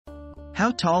How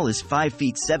tall is 5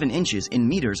 feet 7 inches in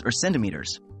meters or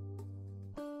centimeters?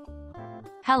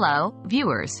 Hello,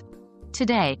 viewers.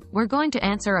 Today, we're going to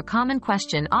answer a common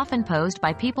question often posed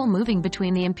by people moving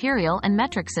between the imperial and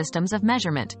metric systems of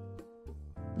measurement.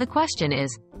 The question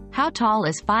is, how tall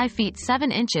is 5 feet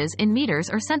 7 inches in meters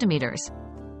or centimeters?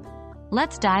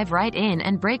 Let's dive right in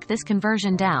and break this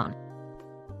conversion down.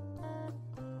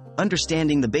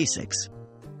 Understanding the basics.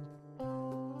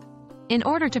 In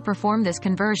order to perform this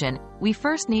conversion, we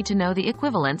first need to know the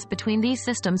equivalence between these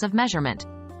systems of measurement.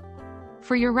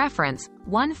 For your reference,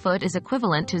 1 foot is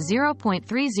equivalent to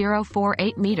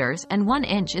 0.3048 meters and 1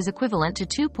 inch is equivalent to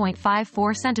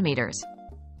 2.54 centimeters.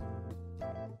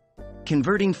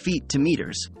 Converting feet to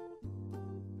meters.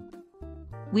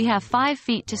 We have 5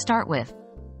 feet to start with.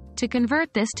 To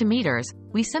convert this to meters,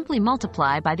 we simply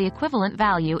multiply by the equivalent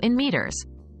value in meters.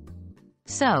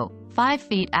 So, 5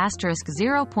 feet asterisk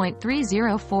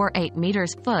 0.3048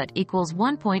 meters foot equals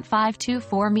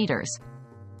 1.524 meters.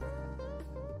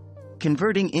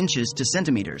 Converting inches to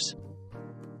centimeters.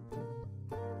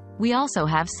 We also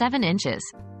have 7 inches.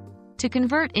 To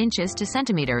convert inches to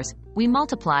centimeters, we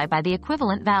multiply by the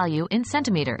equivalent value in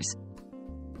centimeters.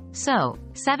 So,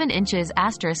 7 inches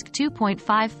asterisk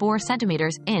 2.54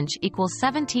 centimeters inch equals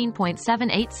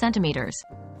 17.78 centimeters.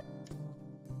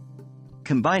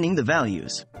 Combining the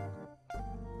values.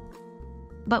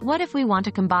 But what if we want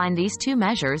to combine these two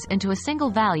measures into a single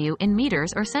value in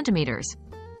meters or centimeters?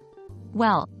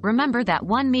 Well, remember that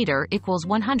 1 meter equals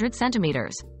 100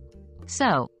 centimeters.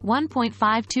 So,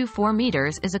 1.524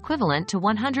 meters is equivalent to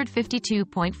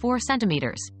 152.4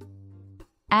 centimeters.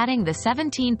 Adding the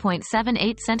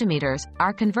 17.78 centimeters,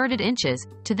 our converted inches,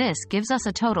 to this gives us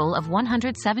a total of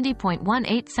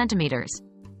 170.18 centimeters.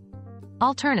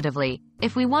 Alternatively,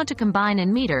 if we want to combine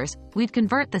in meters, we'd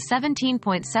convert the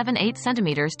 17.78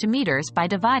 centimeters to meters by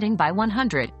dividing by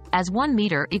 100, as 1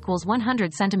 meter equals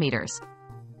 100 centimeters.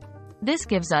 This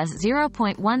gives us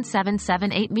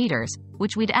 0.1778 meters,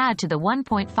 which we'd add to the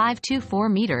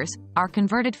 1.524 meters, our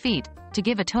converted feet, to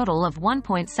give a total of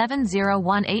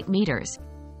 1.7018 meters.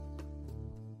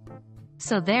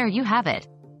 So there you have it.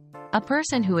 A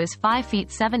person who is 5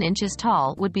 feet 7 inches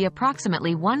tall would be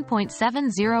approximately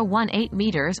 1.7018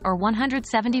 meters or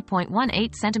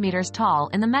 170.18 centimeters tall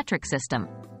in the metric system.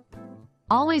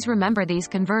 Always remember these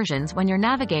conversions when you're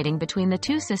navigating between the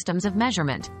two systems of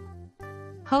measurement.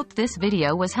 Hope this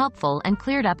video was helpful and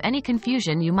cleared up any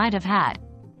confusion you might have had.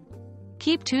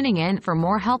 Keep tuning in for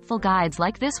more helpful guides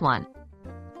like this one.